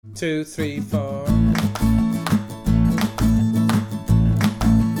2, 3, 4.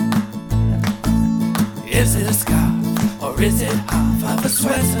 Is it a scarf or is it half of a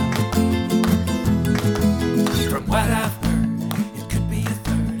sweater? From what I've heard, it could be a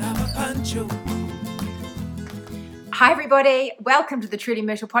third of a poncho. Hi everybody, welcome to the Truly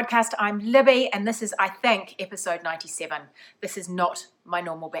Myrtle podcast. I'm Libby and this is, I think, episode 97. This is not my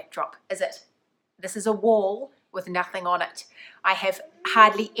normal backdrop, is it? This is a wall with nothing on it. I have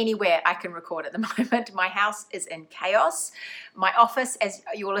hardly anywhere I can record at the moment. My house is in chaos. My office, as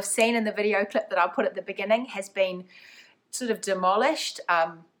you will have seen in the video clip that I'll put at the beginning, has been sort of demolished.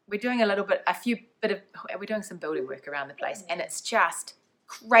 We're doing we're doing some building work around the place and it's just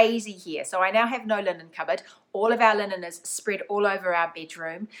crazy here. So I now have no linen cupboard. All of our linen is spread all over our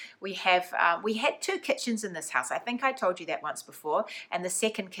bedroom. We had two kitchens in this house. I think I told you that once before, and the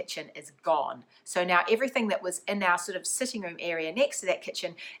second kitchen is gone. So now everything that was in our sort of sitting room area next to that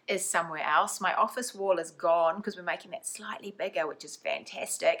kitchen is somewhere else. My office wall is gone because we're making that slightly bigger, which is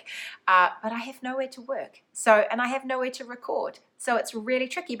fantastic. But I have nowhere to work. And I have nowhere to record. So it's really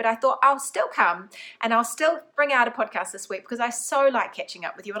tricky, but I thought I'll still come and I'll still bring out a podcast this week because I so like catching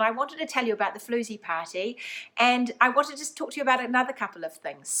up with you. And I wanted to tell you about the floozy party and I wanted to just talk to you about another couple of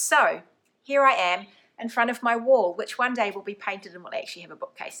things. So here I am in front of my wall, which one day will be painted and will actually have a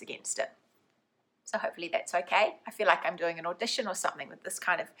bookcase against it. So hopefully that's okay. I feel like I'm doing an audition or something with this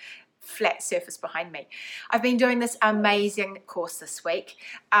kind of flat surface behind me. I've been doing this amazing course this week.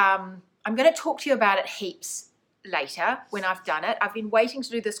 I'm going to talk to you about it heaps later when I've done it. I've been waiting to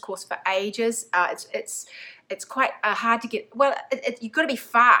do this course for ages. It's quite hard to get. Well, you've got to be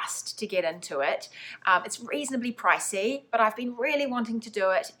fast to get into it. It's reasonably pricey, but I've been really wanting to do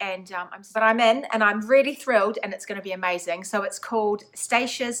it, and I'm in, and I'm really thrilled, and it's going to be amazing. So it's called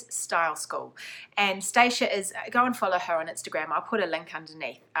Stasia's Style School, and Stasia is. Go and follow her on Instagram. I'll put a link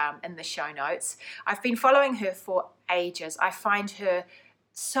underneath in the show notes. I've been following her for ages. I find her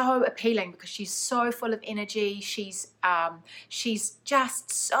so appealing because she's so full of energy. She's just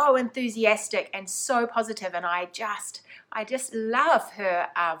so enthusiastic and so positive, and I just love her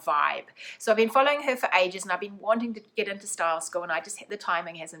vibe. So I've been following her for ages, and I've been wanting to get into style school, and the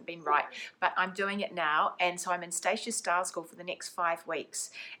timing hasn't been right, but I'm doing it now, and so I'm in Stasia's Style School for the next 5 weeks,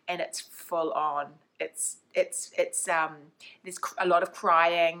 and it's full on. It's there's a lot of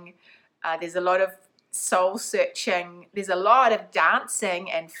crying. There's a lot of soul searching. There's a lot of dancing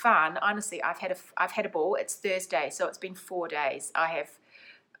and fun. Honestly, I've had a ball. It's Thursday, so it's been 4 days. I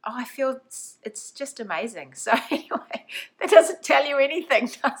feel it's just amazing. So anyway, that doesn't tell you anything,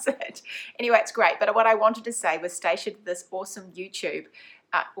 does it? Anyway, it's great. But what I wanted to say was Stasia did this awesome YouTube.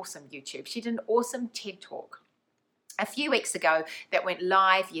 She did an awesome TED Talk a few weeks ago that went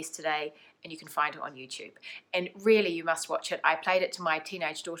live yesterday, and you can find it on YouTube. And really, you must watch it. I played it to my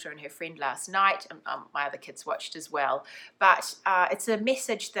teenage daughter and her friend last night, and my other kids watched as well. But it's a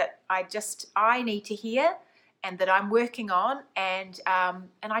message that I need to hear, and that I'm working on, and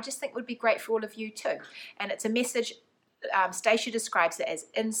I just think would be great for all of you too. And it's a message. Stasia describes it as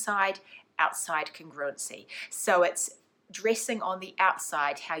inside-outside congruency. So it's dressing on the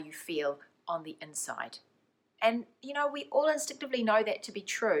outside how you feel on the inside. And, we all instinctively know that to be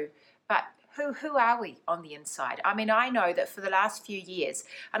true, but who are we on the inside? I mean, I know that for the last few years,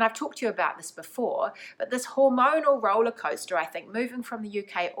 and I've talked to you about this before, but this hormonal roller coaster, I think, moving from the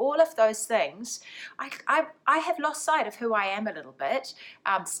UK, all of those things, I have lost sight of who I am a little bit.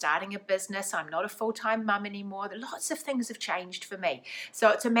 Starting a business, I'm not a full-time mum anymore. Lots of things have changed for me. So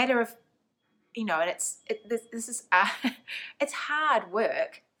it's a matter of, and it's hard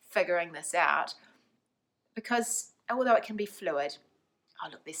work figuring this out. Because although it can be fluid,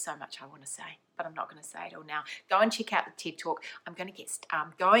 there's so much I want to say, but I'm not going to say it all now. Go and check out the TED Talk. I'm going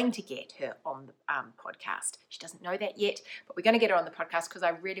to get her on the podcast. She doesn't know that yet, but we're going to get her on the podcast because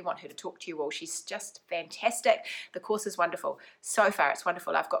I really want her to talk to you all. She's just fantastic. The course is wonderful. So far, it's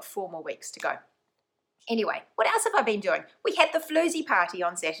wonderful. I've got 4 more weeks to go. Anyway, what else have I been doing? We had the floozy party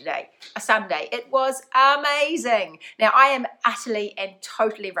on Sunday. It was amazing. Now, I am utterly and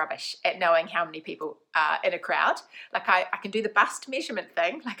totally rubbish at knowing how many people are in a crowd. Like I can do the bust measurement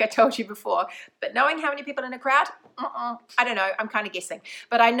thing, like I told you before, but knowing how many people in a crowd, I don't know. I'm kind of guessing.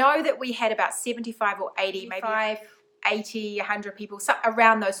 But I know that we had about 75 or 80, maybe 80, 100 people,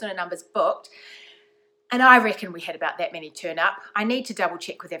 around those sort of numbers booked. And I reckon we had about that many turn up. I need to double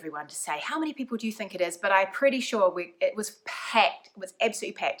check with everyone to say, how many people do you think it is? But I'm pretty sure it was packed. It was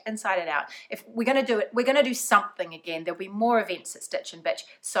absolutely packed, inside and out. If we're going to do it, we're going to do something again. There'll be more events at Stitch and Bitch.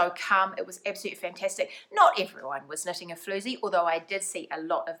 So come. It was absolutely fantastic. Not everyone was knitting a floozy, although I did see a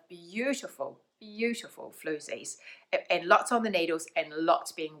lot of beautiful beautiful floozies, and lots on the needles and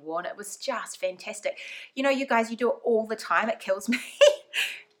lots being worn. It was just fantastic. You know, you guys, you do it all the time. It kills me.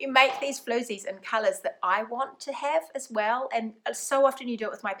 You make these floozies in colours that I want to have as well, and so often you do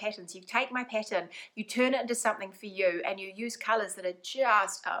it with my patterns. You take my pattern, you turn it into something for you, and you use colours that are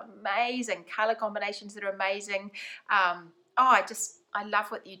just amazing, colour combinations that are amazing. I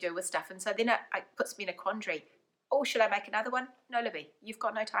love what you do with stuff, and so then it puts me in a quandary. Oh, should I make another one? No, Libby, you've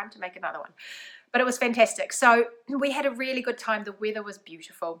got no time to make another one. But it was fantastic. So we had a really good time. The weather was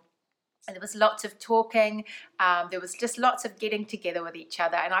beautiful. And there was lots of talking. There was just lots of getting together with each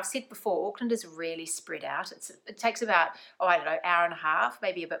other. And I've said before, Auckland is really spread out. It takes about, hour and a half,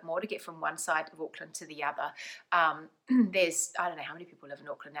 maybe a bit more to get from one side of Auckland to the other. There's, I don't know how many people live in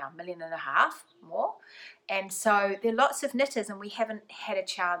Auckland now, 1.5 million more. And so there are lots of knitters, and we haven't had a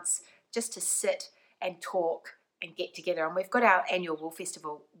chance just to sit and talk and get together. And we've got our annual wool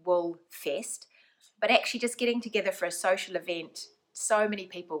festival, Wool Fest. But actually just getting together for a social event, so many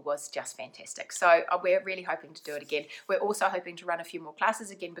people, was just fantastic. So we're really hoping to do it again. We're also hoping to run a few more classes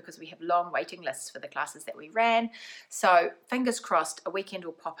again because we have long waiting lists for the classes that we ran. So fingers crossed, a weekend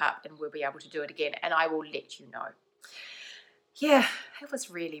will pop up and we'll be able to do it again, and I will let you know. Yeah, it was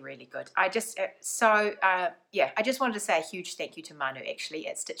really, really good. I just wanted to say a huge thank you to Manu actually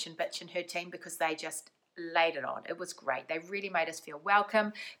at Stitch and Bitch and her team, because they just laid it on. It was great. They really made us feel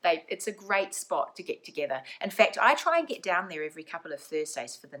welcome. It's a great spot to get together. In fact, I try and get down there every couple of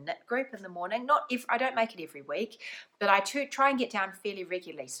Thursdays for the knit group in the morning. I don't make it every week, but I try and get down fairly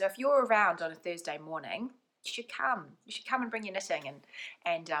regularly. So if you're around on a Thursday morning, you should come. You should come and bring your knitting,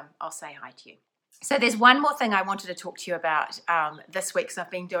 and I'll say hi to you. So there's one more thing I wanted to talk to you about this week, because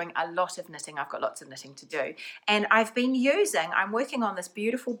I've been doing a lot of knitting. I've got lots of knitting to do, and I'm working on this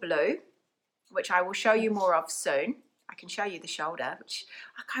beautiful blue, which I will show you more of soon. I can show you the shoulder, which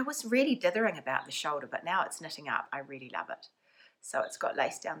I was really dithering about the shoulder, but now it's knitting up. I really love it. So it's got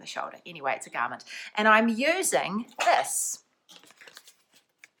lace down the shoulder. Anyway, it's a garment. And I'm using this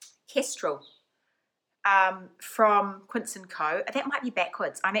Kestrel from Quince & Co. That might be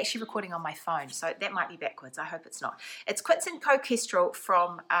backwards. I'm actually recording on my phone, so that might be backwards. I hope it's not. It's Quince & Co. Kestrel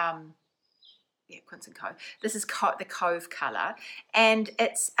from... Quince & Co. This is the Cove colour, and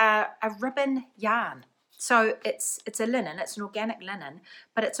it's a ribbon yarn. So it's a linen. It's an organic linen,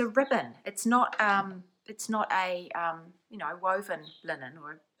 but it's a ribbon. It's not a woven linen,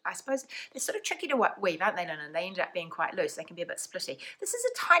 or I suppose they're sort of tricky to weave, aren't they? Linen. They end up being quite loose. They can be a bit splitty. This is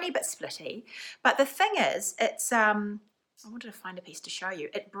a tiny bit splitty, but the thing is, it's I wanted to find a piece to show you.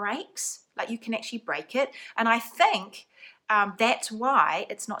 It breaks. Like, you can actually break it, and I think. That's why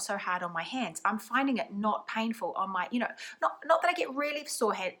it's not so hard on my hands. I'm finding it not painful on my, not that I get really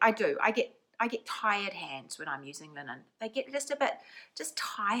sore hands. I do. I get tired hands when I'm using linen. They get just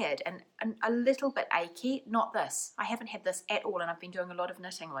tired and a little bit achy. Not this. I haven't had this at all, and I've been doing a lot of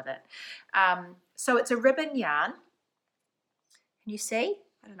knitting with it. So it's a ribbon yarn. Can you see?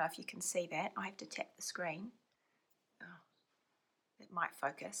 I don't know if you can see that. I have to tap the screen. Oh, it might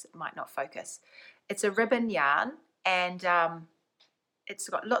focus. It might not focus. It's a ribbon yarn. And it's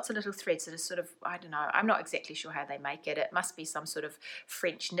got lots of little threads that are sort of, I don't know, I'm not exactly sure how they make it. It must be some sort of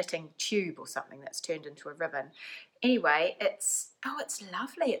French knitting tube or something that's turned into a ribbon. Anyway, it's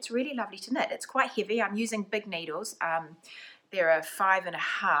lovely. It's really lovely to knit. It's quite heavy. I'm using big needles. They're a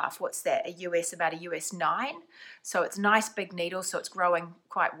 5.5. What's that? About a US 9. So it's nice big needles, so it's growing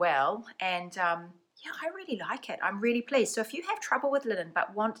quite well. And I really like it. I'm really pleased. So if you have trouble with linen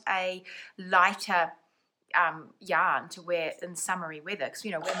but want a lighter yarn to wear in summery weather, because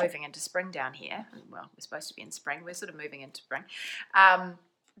we're moving into spring down here, well, we're supposed to be in spring, we're sort of moving into spring,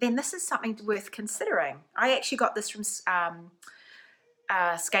 then this is something worth considering. I actually got this from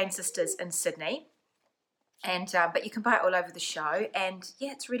Skein Sisters in Sydney, and but you can buy it all over the show, and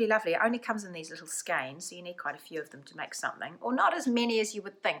it's really lovely. It only comes in these little skeins, so you need quite a few of them to make something, or not as many as you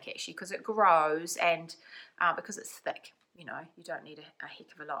would think actually, because it grows, and because it's thick. You don't need a heck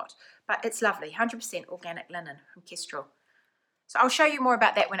of a lot. But it's lovely, 100% organic linen from Kestrel. So I'll show you more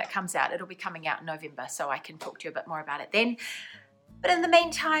about that when it comes out. It'll be coming out in November, so I can talk to you a bit more about it then. But in the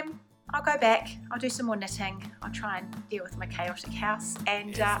meantime, I'll go back. I'll do some more knitting. I'll try and deal with my chaotic house.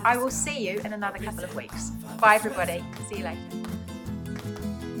 And I will see you in another couple of weeks. Bye, everybody. See you later.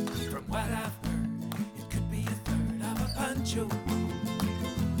 From what I've heard, it could be a third of a poncho.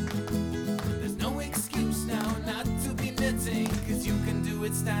 There's no excuse now not to be knitting, 'cause you can do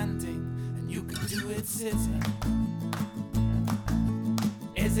it standing and you can do it sitting.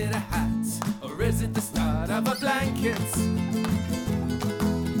 Is it a hat or is it the start of a blanket?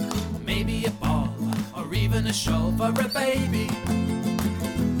 Maybe a ball or even a shawl for a baby.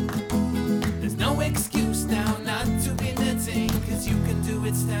 There's excuse now not to be knitting, 'cause you can do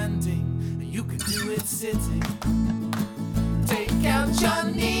it standing and you can do it sitting. Take out your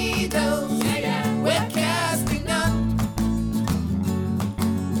needles, we're casting none.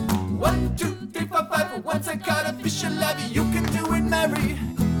 1, 2, 3, 4, 5. Once I got official love, you can do it, Mary.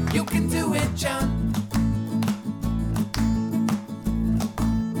 You can do it, John.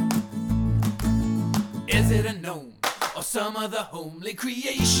 Is it a gnome or some other homely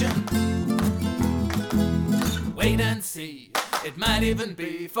creation? Wait and see, it might even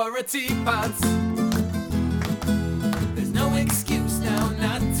be for a teapot. There's no excuse now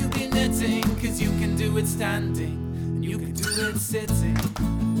not to be knitting, 'cause you can do it standing and you can do it sitting.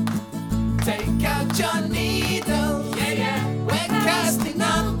 Take out your needle, we're casting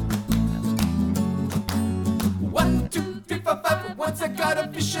none. 1, 2, 3, 4, 5. Once I got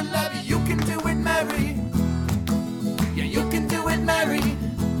official love, you can do it, Mary. Yeah, you can do it, Mary.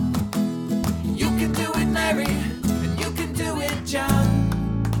 You can do it, Mary. And you can do it, John.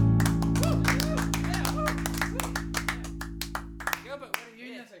 Gilbert, what are you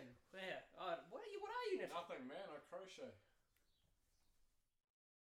knitting? There. What are you knitting? Nothing, man. I crochet.